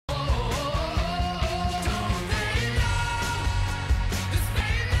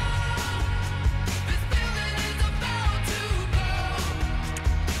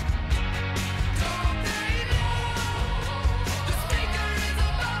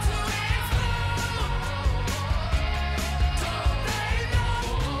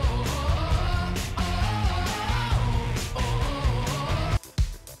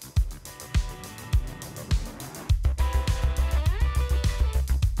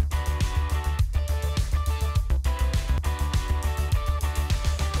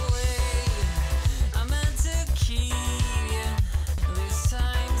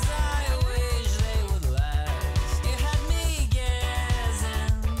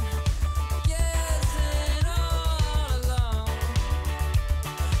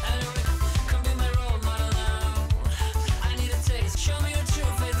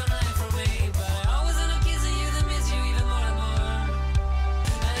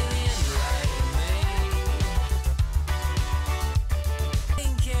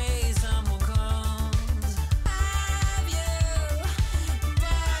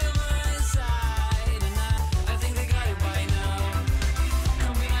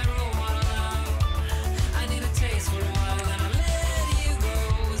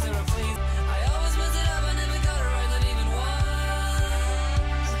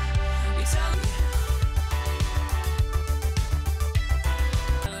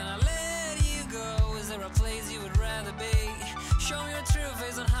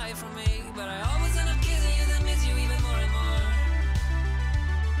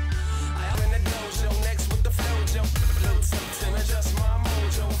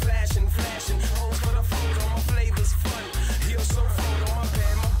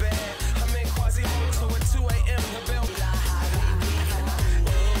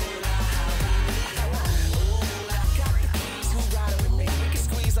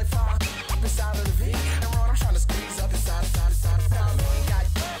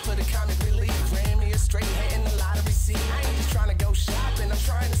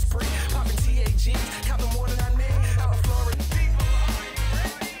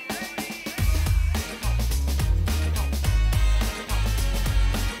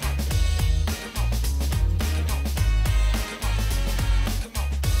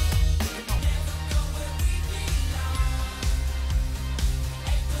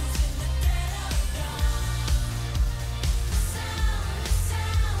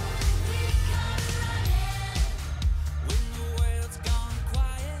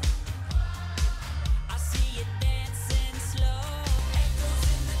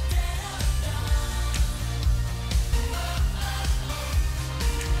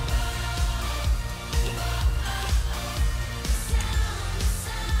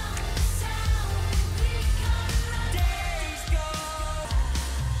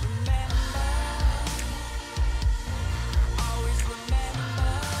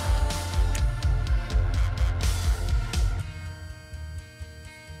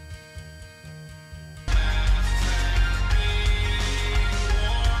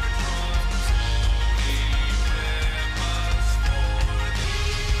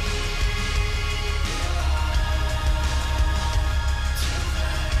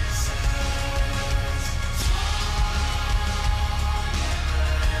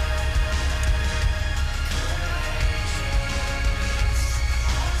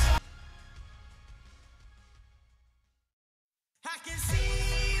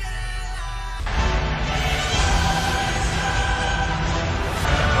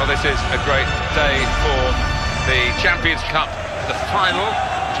this is a great day for the Champions Cup, the final,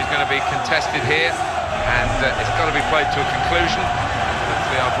 which is going to be contested here, and it's got to be played to a conclusion.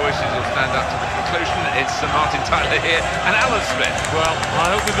 Hopefully our voices will stand up to the conclusion. It's Sir Martin Tyler here and Alan Smith. Well,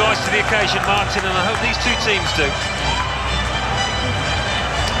 I hope we rise to the occasion, Martin, and I hope these two teams do.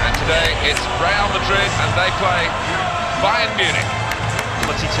 And today it's Real Madrid and they play Bayern Munich.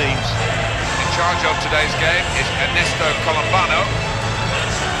 Quality teams. In charge of today's game is Ernesto Colombano.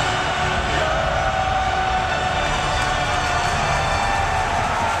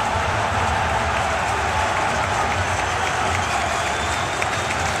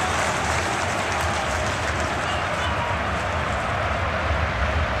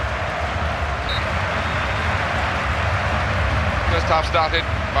 First half started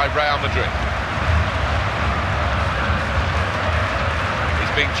by Real Madrid.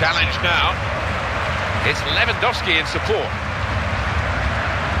 He's being challenged now. It's Lewandowski in support.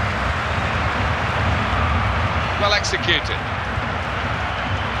 Well executed.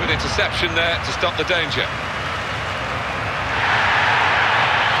 Good interception there to stop the danger.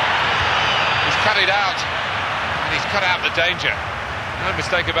 He's cut it out, and he's cut out the danger. No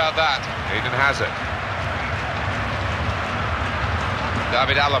mistake about that. Eden Hazard.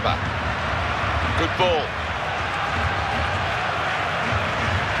 David Alaba. Good ball.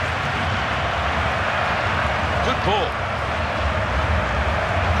 Good ball.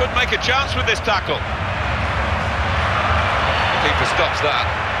 Could make a chance with this tackle. The keeper stops that.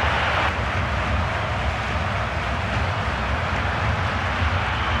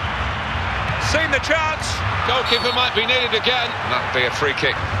 Seen the chance. Goalkeeper might be needed again. That'd be a free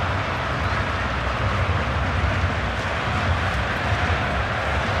kick.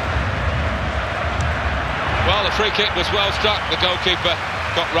 Well, the free kick was well struck. The goalkeeper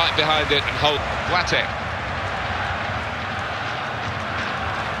got right behind it and hold Guate.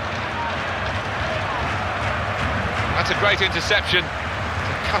 That's a great interception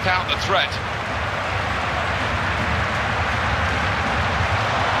to cut out the threat.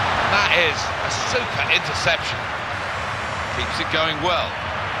 That is a super interception. Keeps it going well.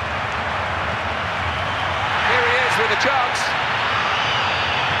 Here he is with a chance.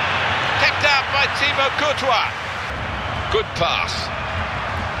 Kept out by Thibaut Courtois. Good pass.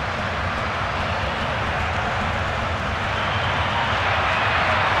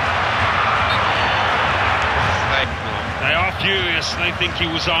 They are furious. They think he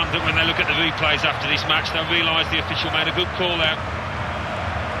was on, but when they look at the replays after this match, they'll realise the official made a good call out.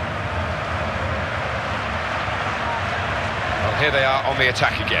 Well, here they are on the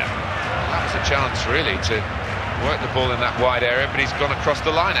attack again. Well, that was a chance, really, to work the ball in that wide area, but he's gone across the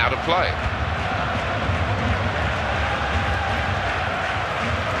line out of play.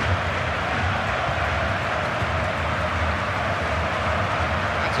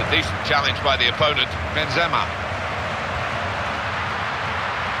 That's a decent challenge by the opponent, Benzema.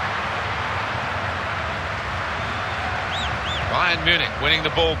 Bayern Munich winning the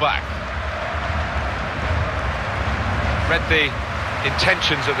ball back. Read the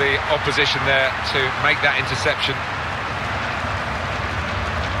intentions of the opposition there to make that interception.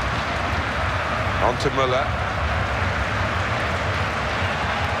 On to Müller.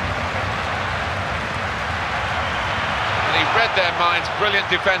 And he read their minds. Brilliant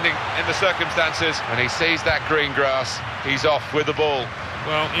defending in the circumstances. When he sees that green grass, he's off with the ball.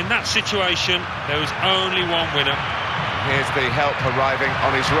 Well, in that situation, there is only one winner. Here's the help arriving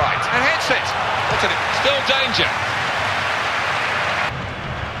on his right. And hits it! Still danger.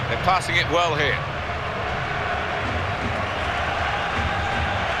 They're passing it well here.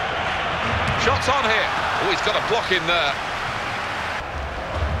 Shots on here. Oh, he's got a block in there.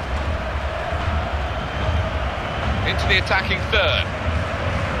 Into the attacking third.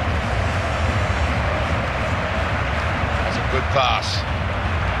 That's a good pass.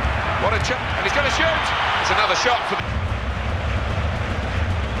 What a chance. And he's going to shoot. It's another shot for the...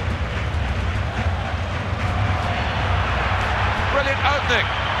 Brilliant opening.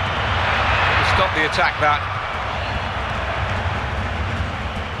 Stop the attack, that.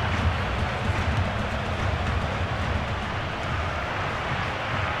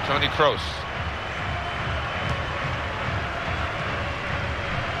 Toni Kroos.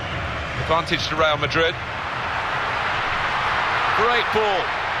 Advantage to Real Madrid. Great ball.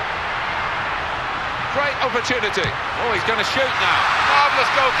 Great opportunity. Oh, he's going to shoot now.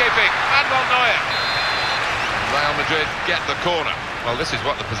 Marvellous goalkeeping. Manuel Neuer. Real Madrid get the corner. Well, this is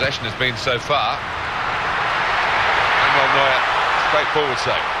what the possession has been so far. Manuel Neuer, straightforward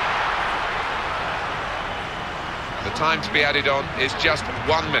save. The time to be added on is just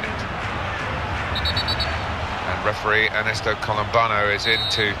 1 minute. And referee Ernesto Colombano is in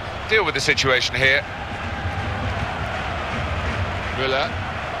to deal with the situation here. Müller.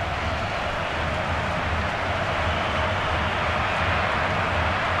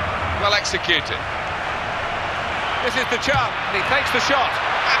 Well executed. This is the chance, and he takes the shot.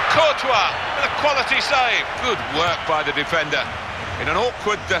 And Courtois with a quality save. Good work by the defender in an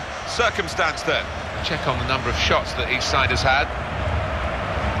awkward circumstance there. Check on the number of shots that each side has had.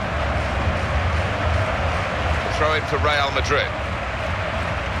 Throw in for Real Madrid.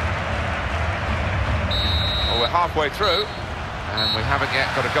 Well, we're halfway through, and we haven't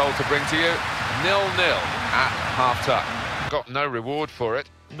yet got a goal to bring to you. 0-0 at half-time. Got no reward for it.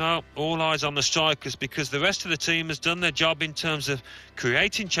 No, all eyes on the strikers, because the rest of the team has done their job in terms of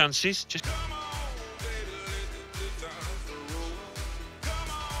creating chances. Just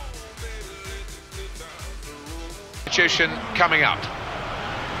substitution coming up.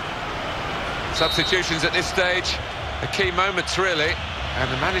 Substitutions at this stage, the key moments really,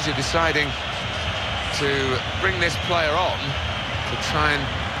 and the manager deciding to bring this player on to try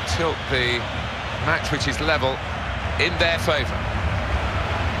and tilt the match, which is level, in their favour.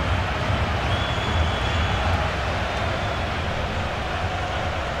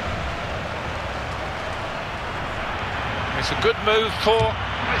 It's a good move for...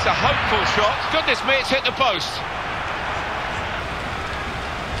 It's a hopeful shot. Goodness me, it's hit the post.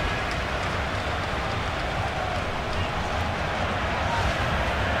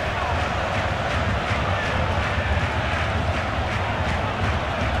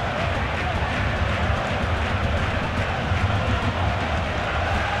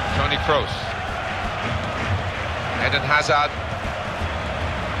 Toni Kroos. Eden Hazard.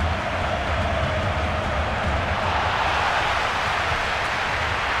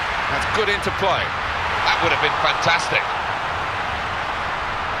 That's good interplay. That would have been fantastic.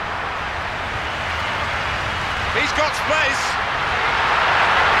 He's got space.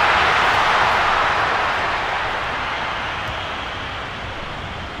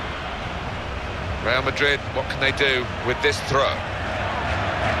 Real Madrid, what can they do with this throw?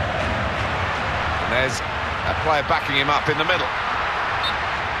 And there's a player backing him up in the middle.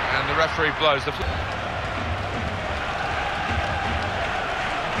 And the referee blows the...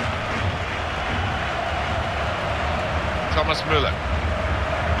 Thomas Müller.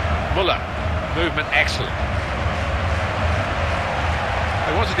 Müller, movement excellent.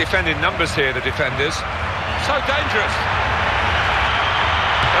 They want to defend in numbers here, the defenders. So dangerous.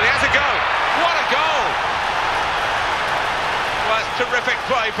 Well, he has a go. What a goal! Well, that's terrific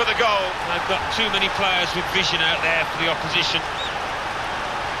play for the goal. they've got too many players with vision out there for the opposition.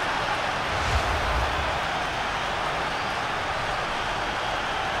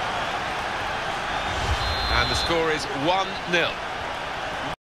 And the score is 1-0.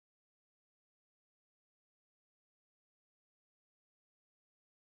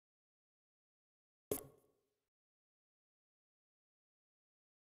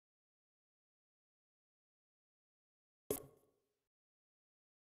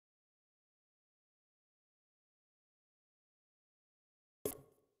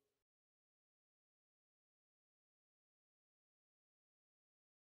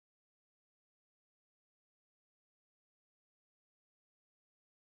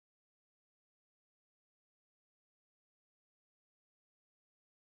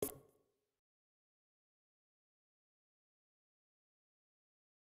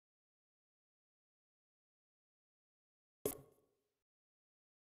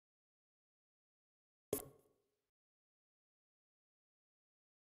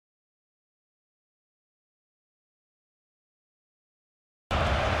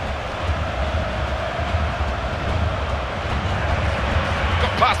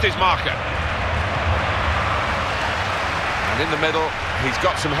 Past his marker. And in the middle, he's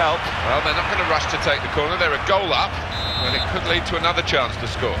got some help. Well, they're not going to rush to take the corner. They're a goal up, and it could lead to another chance to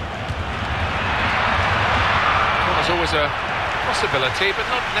score. There's always a possibility, but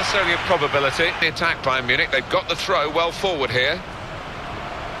not necessarily a probability. The attack by Munich, they've got the throw well forward here.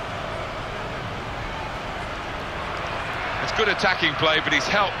 It's good attacking play, but he's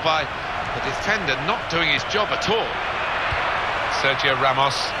helped by the defender not doing his job at all. Sergio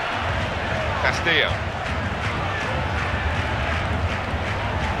Ramos. Castillo.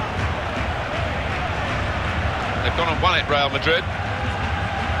 They've gone and won it, Real Madrid.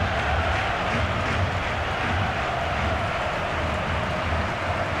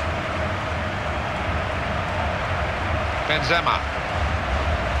 Benzema.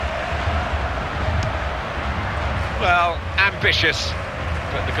 Well, ambitious,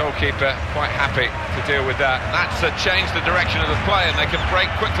 but the goalkeeper quite happy to deal with that. And that's changed the direction of the play, and they can break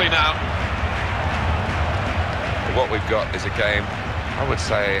quickly now. But what we've got is a game I would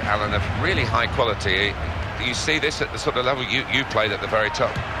say, Alan, of really high quality. Do you see this at the sort of level you played at the very top?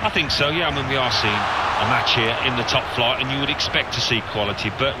 I think so, yeah. I mean, we are seeing a match here in the top flight, and you would expect to see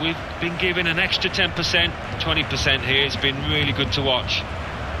quality, but we've been given an extra 10%, 20% here. It's been really good to watch.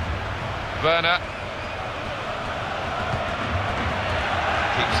 Werner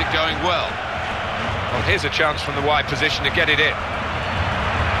keeps it going well. Well, here's a chance from the wide position to get it in.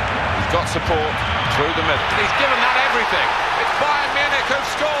 He's got support through the middle. And he's given that everything. It's Bayern Munich who've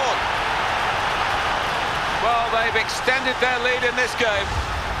scored. Well, they've extended their lead in this game,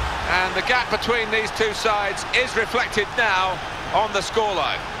 and the gap between these two sides is reflected now on the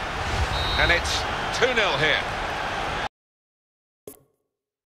scoreline. And it's 2-0 here.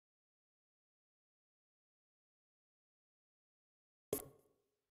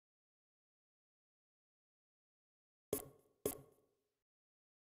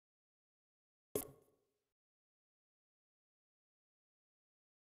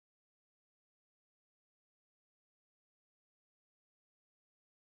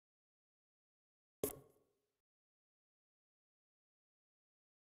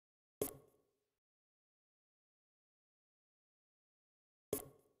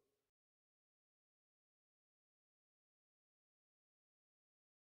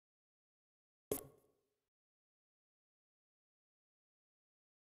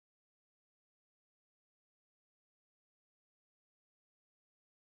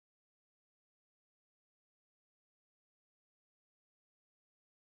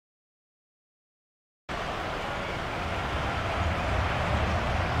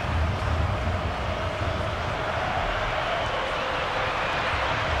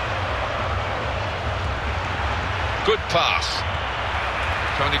 Good pass.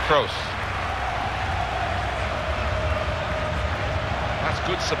 Toni Kroos. That's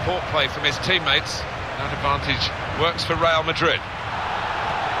good support play from his teammates. That advantage works for Real Madrid.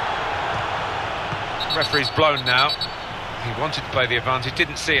 Referee's blown now. He wanted to play the advantage,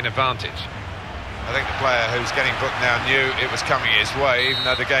 didn't see an advantage. I think the player who's getting booked now knew it was coming his way, even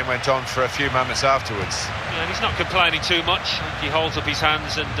though the game went on for a few moments afterwards. Yeah, and he's not complaining too much. He holds up his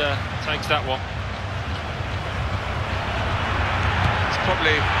hands and takes that one.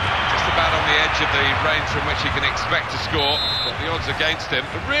 Probably just about on the edge of the range from which he can expect to score, but the odds against him.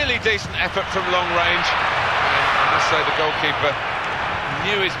 A really decent effort from long range, and I must say the goalkeeper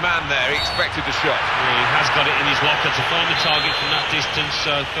knew his man there. He expected the shot. Yeah, he has got it in his locker to find the target from that distance,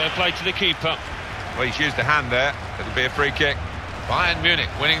 so fair play to the keeper. Well, he's used the hand there. It'll be a free kick. Bayern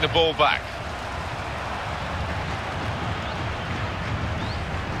Munich winning the ball back.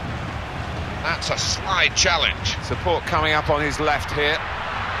 That's a slide challenge. Support coming up on his left here.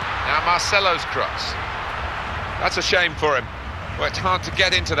 Now Marcelo's cross. That's a shame for him. Worked hard to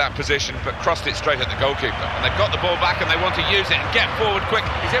get into that position, but crossed it straight at the goalkeeper. And they've got the ball back and they want to use it and get forward quick.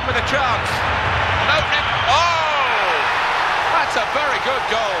 He's in with a chance. An opening. Oh! That's a very good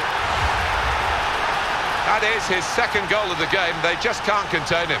goal. That is his second goal of the game. They just can't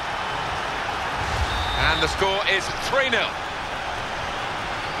contain him. And the score is 3-0.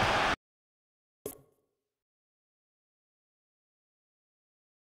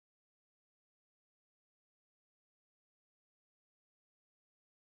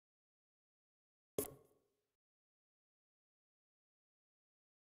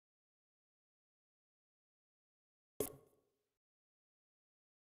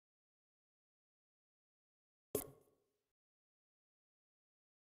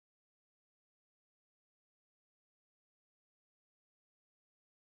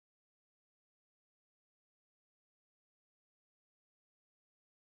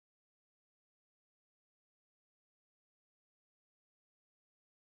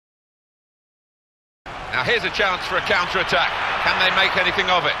 Now here's a chance for a counter-attack. Can they make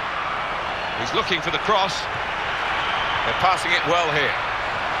anything of it? He's looking for the cross. They're passing it well here.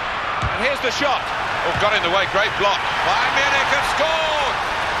 And here's the shot. Oh, got in the way, great block. Bayern Munich have scored!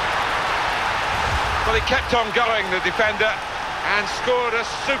 Well, he kept on going, the defender, and scored a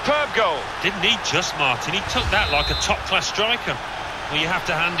superb goal. Didn't need just Martin, he took that like a top-class striker. Well, you have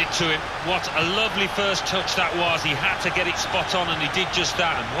to hand it to him. What a lovely first touch that was. He had to get it spot on, and he did just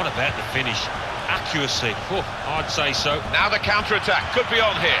that. And what about the finish? Accuracy, I'd say so. Now the counter-attack could be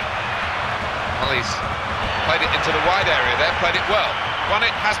on here. Well, he's played it into the wide area there, played it well. Won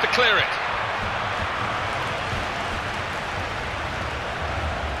it, has to clear it.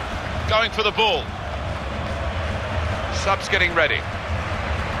 Going for the ball. Subs getting ready.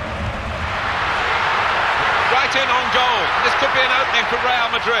 Right in on goal. This could be an opening for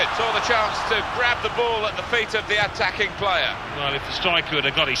Real Madrid. Saw the chance to grab the ball at the feet of the attacking player. Well, if the striker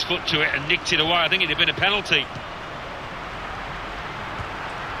had got his foot to it and nicked it away, I think it'd have been a penalty.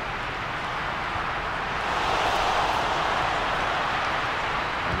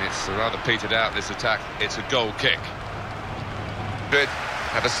 It's rather petered out, this attack. It's a goal kick. Good.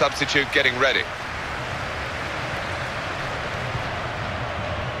 Have a substitute getting ready.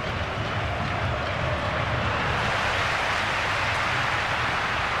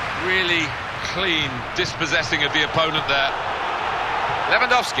 Really clean dispossessing of the opponent there.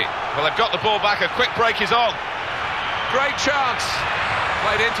 Lewandowski. Well, they've got the ball back. A quick break is on. Great chance.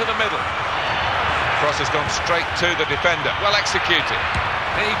 Played into the middle. Cross has gone straight to the defender. Well executed.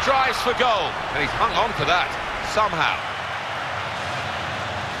 And he drives for goal. And he's hung on to that somehow.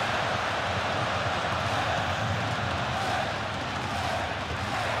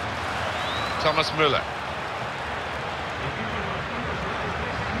 Thomas Müller.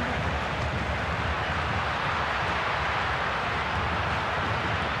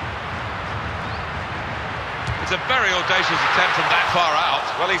 It's a very audacious attempt from that far out.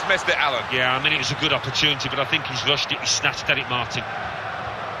 Well, he's missed it, Alan. Yeah, I mean, it was a good opportunity, but I think he's rushed it. He snatched at it, Martin.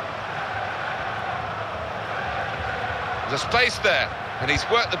 There's a space there, and he's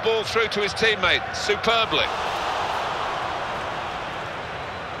worked the ball through to his teammate superbly.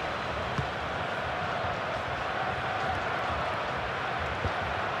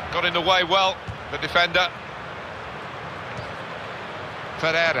 Got in the way well, the defender.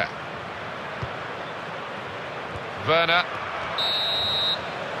 Ferreira. Werner.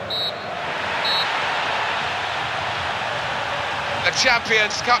 The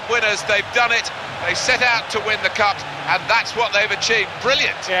Champions Cup winners, they've done it. They set out to win the cup, and that's what they've achieved.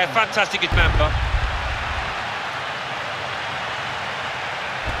 Brilliant. Yeah, fantastic remember.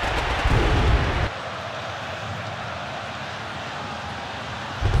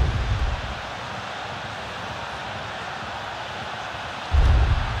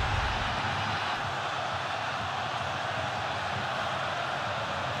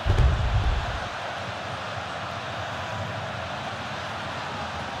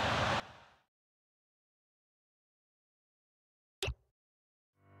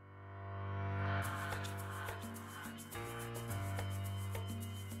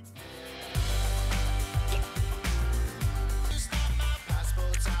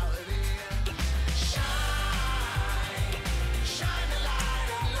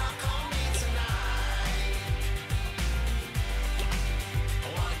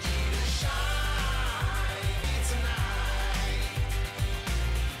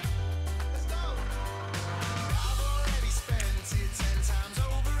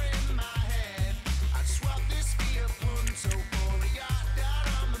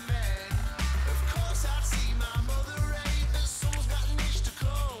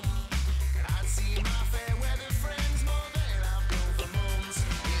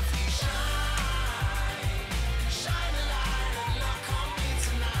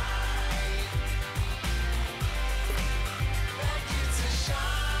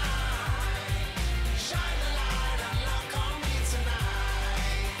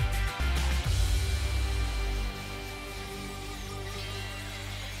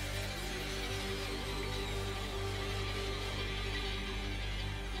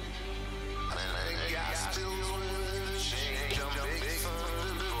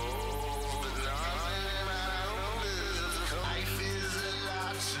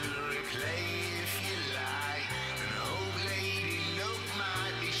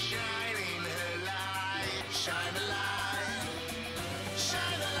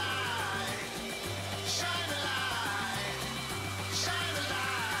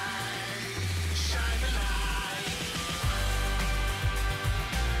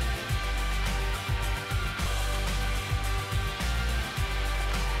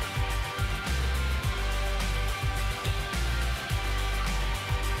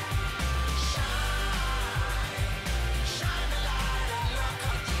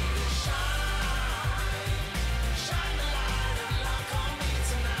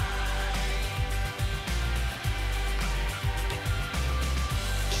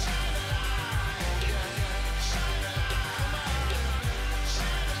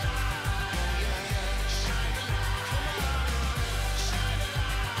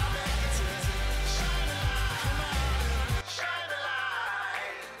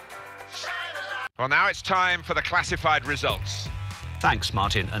 Well, now it's time for the classified results. Thanks,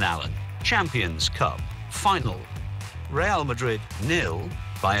 Martin and Alan. Champions Cup final. Real Madrid 0,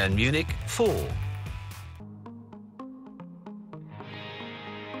 Bayern Munich 4.